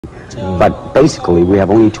But basically, we have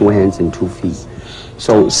only 2 hands and 2 feet.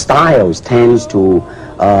 So styles tends to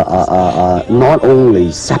not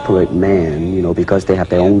only separate men, you know, because they have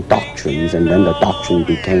their own doctrines, and then the doctrine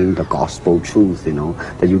became the gospel truth, you know,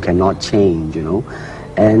 that you cannot change, you know.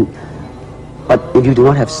 But if you do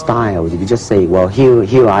not have styles, if you just say, well,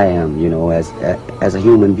 here I am, you know, as a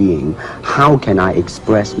human being, how can I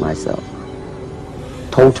express myself?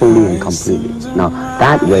 Totally and completely. Now,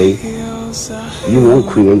 that way, you won't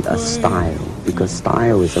create a style, because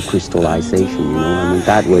style is a crystallization, you know. I mean,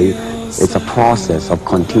 that way, it's a process of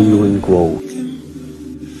continuing growth.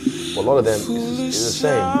 For a lot of them, it's the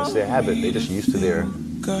same. It's their habit. They're just used to their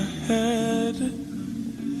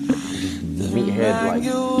meathead, like,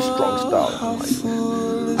 strong style.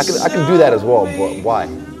 Like, I can do that as well, but why?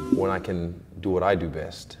 When I can do what I do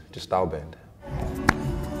best, just style bend.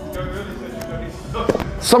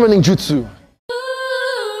 Summoning jutsu.